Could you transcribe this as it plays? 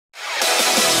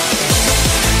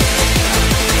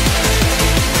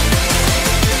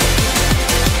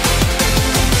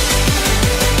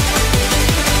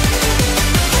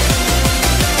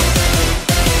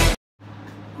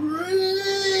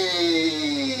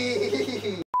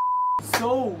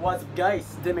What's up guys,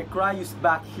 LYRAmxx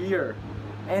back here,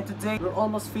 and today we're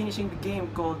almost finishing the game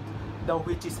called The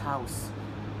Witch's House.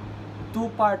 2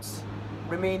 parts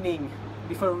remaining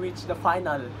before we reach the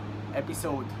final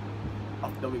episode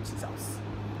of The Witch's House.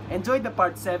 Enjoy the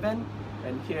part 7,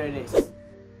 and here it is.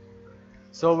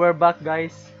 So we're back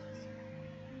guys,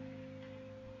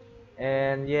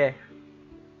 and yeah,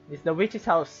 it's The Witch's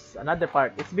House, another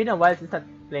part. It's been a while since I'm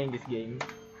playing this game.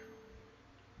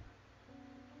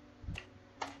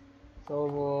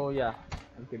 So yeah,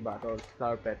 empty bottles,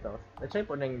 flower petals. Let's try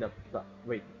putting the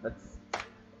wait, that's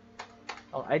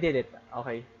oh, I did it.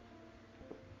 Okay,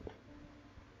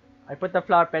 I put the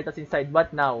flower petals inside.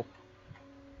 What now?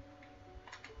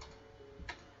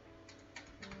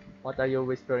 What are you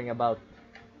whispering about?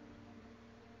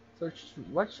 So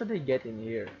what should I get in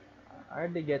here? I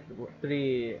already get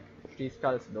three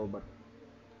skulls though, but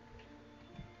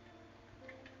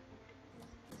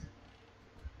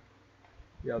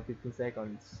yeah, 15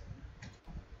 seconds.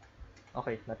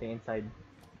 Okay, nothing inside.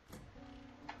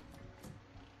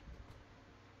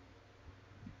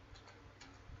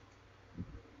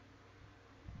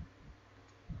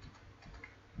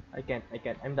 I can't.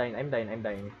 I'm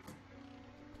dying.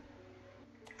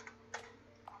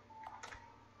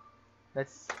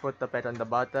 Let's put the pet on the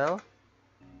bottle.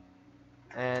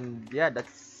 And yeah,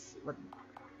 that's what.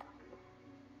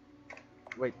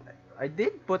 Wait, I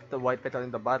did put the white petal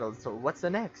in the bottle, so what's the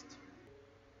next?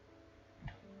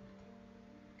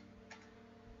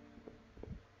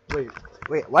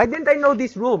 Wait, why didn't I know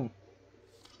this room?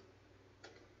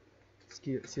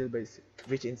 Sealed by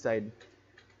which inside?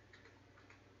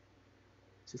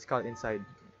 Skull inside.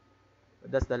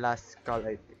 That's the last skull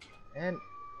I think. And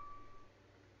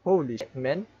holy shit,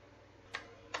 man.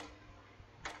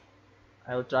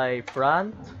 I'll try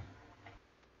front,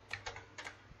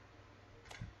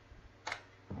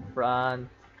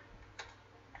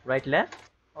 right, left,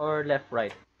 or left,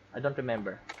 right. I don't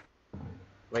remember.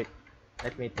 Wait,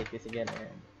 let me take this again.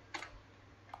 And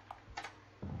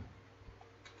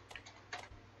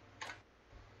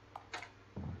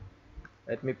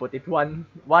let me put it one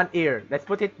ear. Let's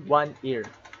put it one ear.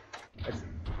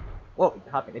 Whoa!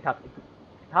 It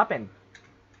happened.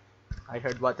 I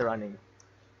heard water running.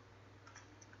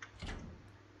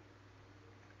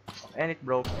 And it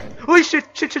broke. Oh shit!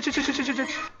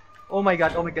 Oh my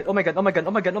god!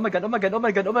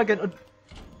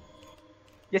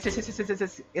 Yes!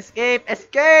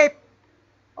 Escape!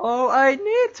 Oh, I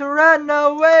need to run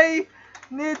away.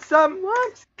 Need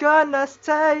someone's gonna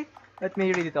stay. Let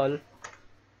me read it all.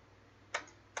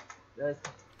 Yes.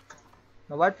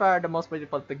 The wildfire are the most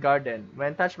beautiful of the garden.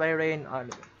 When touched by rain,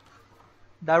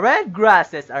 the red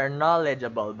grasses are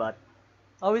knowledgeable, but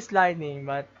always lightning.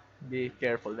 But be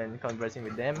careful when conversing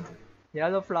with them.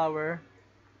 Yellow flower.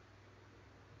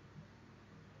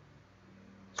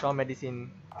 Straw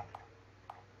medicine.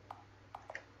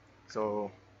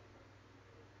 So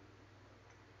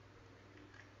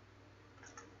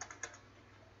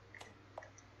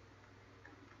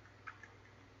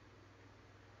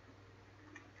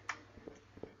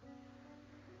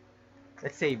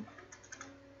let's save.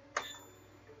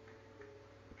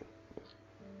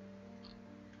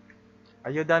 Are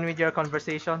you done with your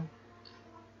conversation?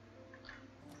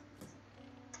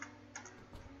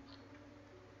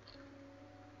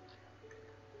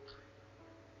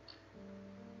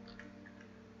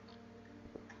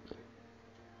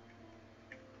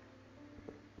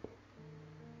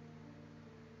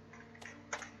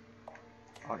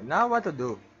 Okay, now what to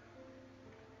do?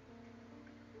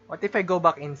 What if I go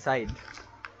back inside?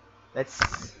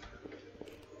 Let's...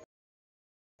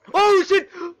 Oh shit!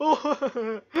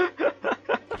 Oh,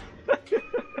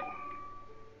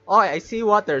 oh, I see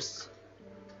waters.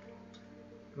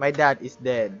 My dad is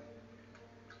dead.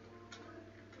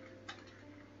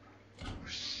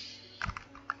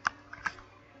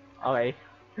 Okay.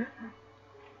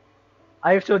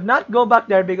 I should not go back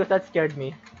there because that scared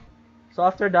me. So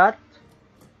after that,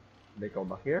 they go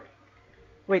back here.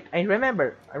 Wait, I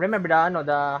remember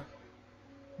the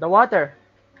water.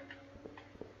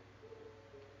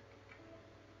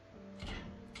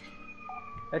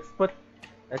 Let's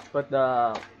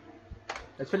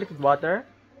fill it with water.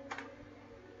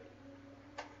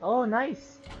 Oh,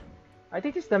 nice. I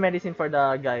think it's the medicine for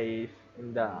the guy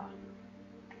in the...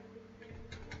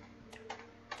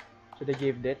 Should I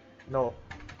give it? No,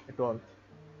 it won't.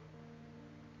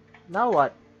 Now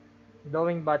what?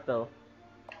 Glowing bottle.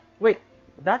 Wait,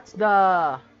 that's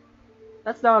the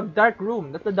dark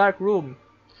room. That's the dark room.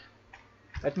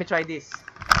 Let me try this.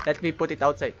 Let me put it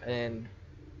outside and...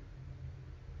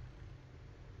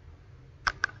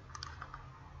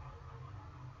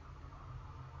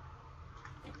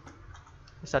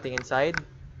 something inside.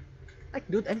 Like,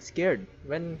 dude, I'm scared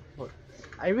when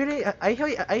I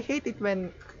hate it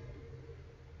when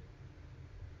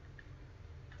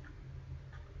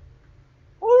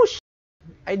oh sh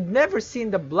I'd never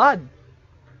seen the blood.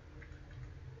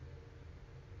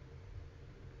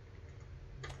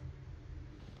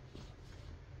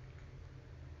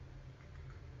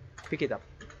 Pick it up.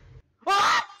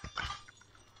 Ah!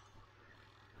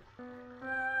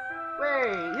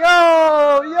 Wait,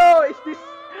 yo, is this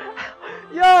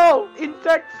yo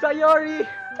insect Sayori?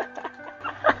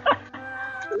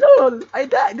 No, I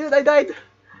died, dude, I died.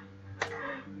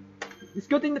 It's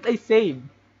good thing that I saved.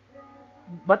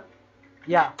 But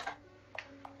yeah,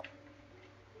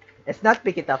 let's not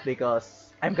pick it up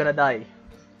because I'm gonna die.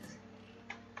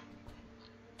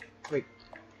 Wait.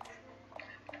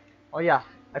 Oh yeah,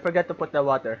 I forgot to put the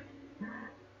water.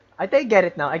 I think I get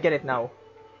it now. I get it now.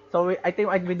 So I think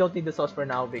we don't need the sauce for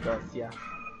now because yeah.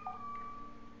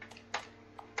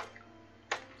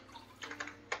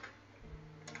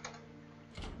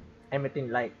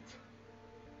 Emitting light.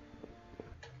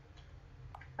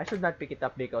 I should not pick it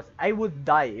up because I would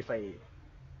die if I.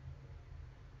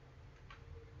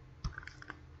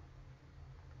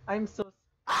 I'm so.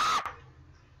 Ah!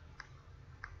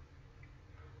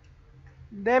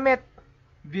 Damn it,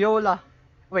 Viola.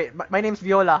 Wait, my name's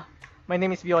Viola. My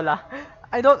name is Viola.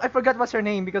 I forgot what's her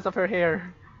name because of her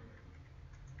hair.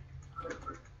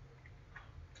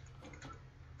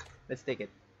 Let's take it.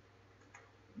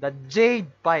 The Jade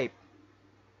pipe.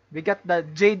 We got the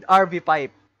Jade RV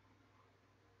pipe.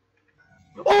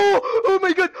 Oh! Oh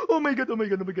my god! Oh my god! Oh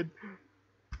my god! Oh my god!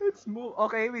 Let's move.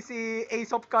 Okay, we see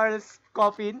Ace of Carl's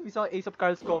coffin. We saw Ace of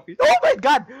Carl's coffin. Oh my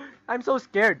god! I'm so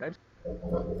scared.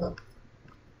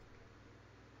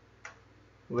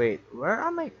 Wait, where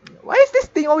am I? Why is this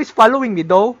thing always following me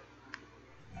though?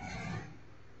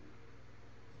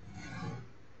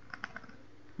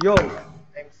 Yo,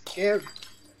 I'm scared.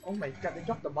 Oh my god, I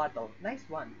dropped the bottle. Nice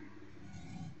one.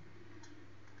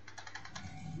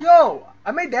 Yo,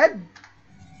 am I dead?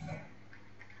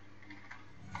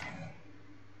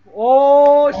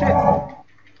 Oh shit.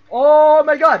 Oh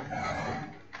my god.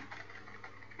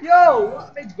 Yo, where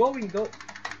am I going though?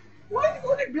 Why is it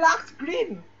only black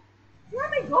screen? Where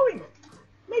am I going?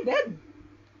 Am I dead?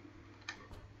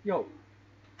 Yo,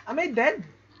 am I dead?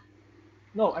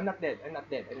 No, I'm not dead. I'm not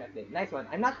dead. I'm not dead. Nice one.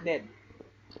 I'm not dead.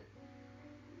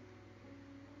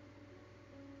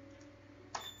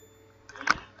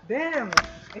 Damn,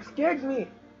 it scared me.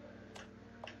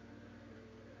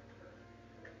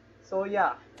 So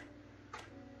yeah,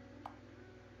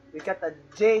 we got a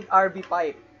Jade RB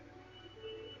pipe.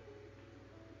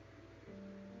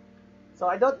 So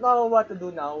I don't know what to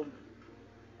do now,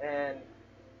 and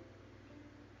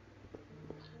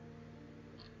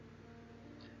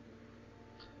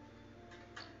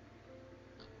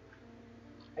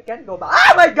I can't go back.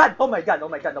 Oh my god! Oh my god! Oh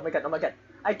my god! Oh my god! Oh my god!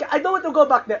 I don't want to go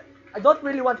back there. I don't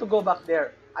really want to go back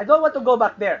there. I don't want to go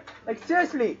back there. Like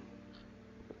seriously.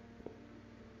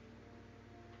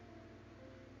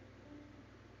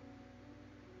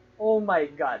 Oh my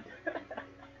god.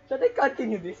 Should I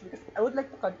continue this? Because I would like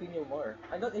to continue more.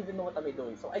 I don't even know what am I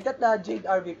doing. So I got the Jade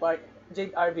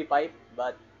RV pipe,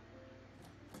 but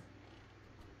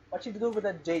what should I do with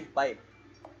the Jade pipe?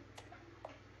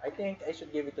 I think I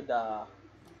should give it to the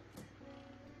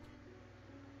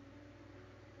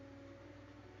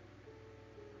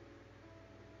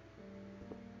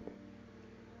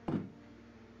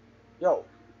Yo,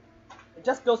 it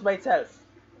just goes by itself.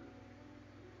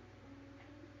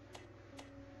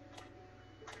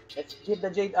 Let's give the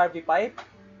Jade RV pipe.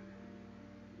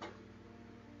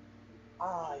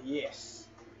 Ah, yes.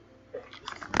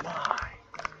 It's mine.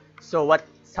 So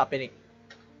what's happening?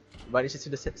 Vanishes to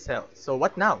the cell. So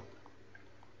what now?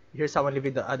 Here's someone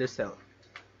leaving the other cell.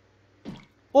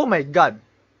 Oh my god.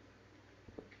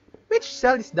 Which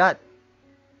cell is that?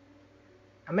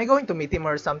 Am I going to meet him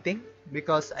or something?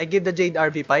 Because I give the Jade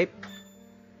RV pipe.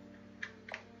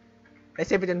 I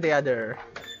save it in the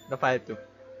file too.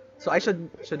 So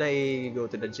should I go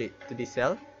to this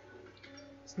cell?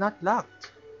 It's not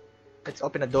locked. Let's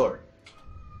open a door.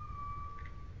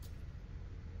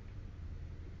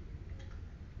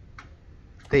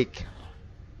 Take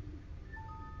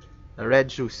the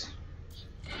red shoes.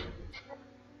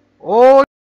 Oh,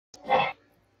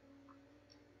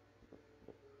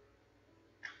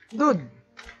 dude!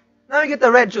 Now I get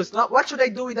the red shoes. Now, what should I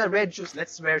do with the red shoes?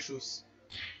 Let's wear shoes.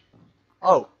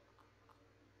 Oh.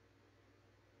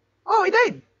 Oh, he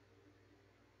died!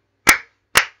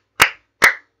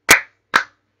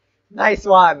 Nice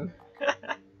one!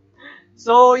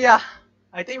 So, yeah.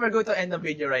 I think we're going to end the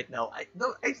video right now.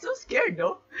 I'm so scared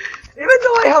though. Even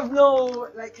though I have no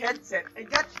like headset, I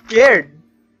got scared.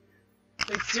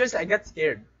 Like seriously, I got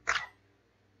scared.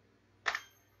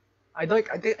 I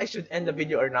think I should end the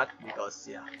video or not because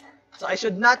yeah. So I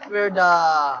should not wear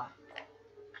the.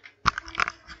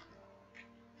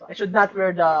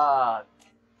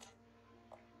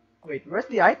 Wait, where's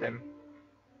the item?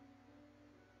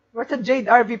 Where's the Jade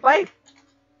RV pipe?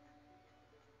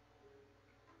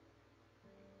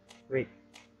 Wait.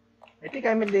 I think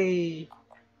I'm in the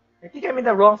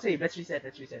wrong save. Let's reset.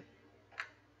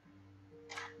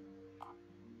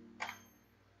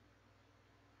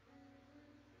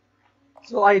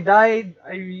 So I died.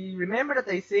 I remember that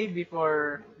I saved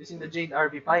before using the Jade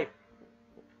RV pipe.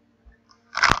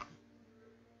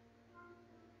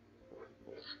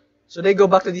 Should I go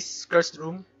back to this cursed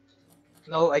room?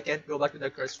 No, I can't go back to the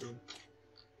cursed room.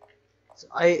 So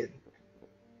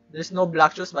there's no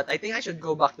black shoes, but I think I should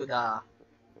go back to the.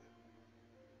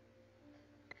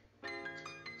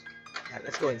 Yeah,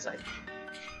 let's go inside.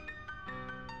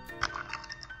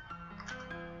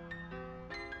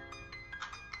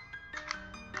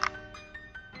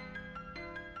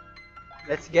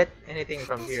 Let's get anything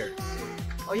from here.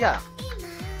 Oh yeah,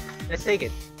 let's take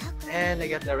it. And I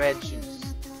get the red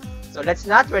shoes. So let's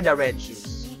not wear the red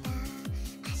shoes.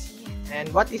 And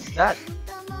what is that?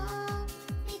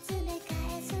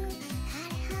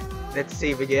 Let's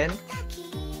save again.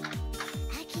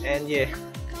 And yeah,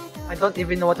 I don't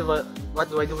even know what do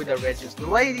I do with the red shoes.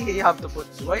 Do I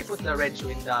put the red shoe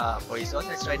in the poison?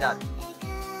 Let's try that.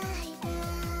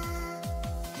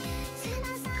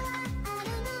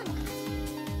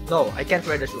 No, I can't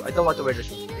wear the shoe. I don't want to wear the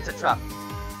shoe. It's a trap.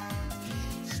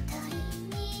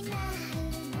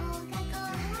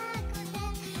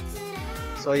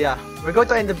 So yeah, we're going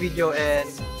to end the video, and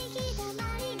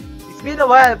it's been a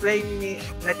while letting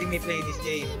me play this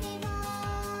game.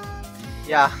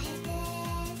 Yeah.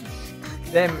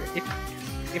 Then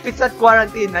if it's not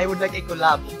quarantine, I would like a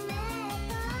collab.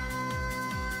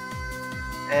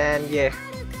 And yeah.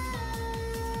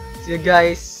 See you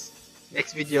guys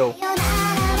next video.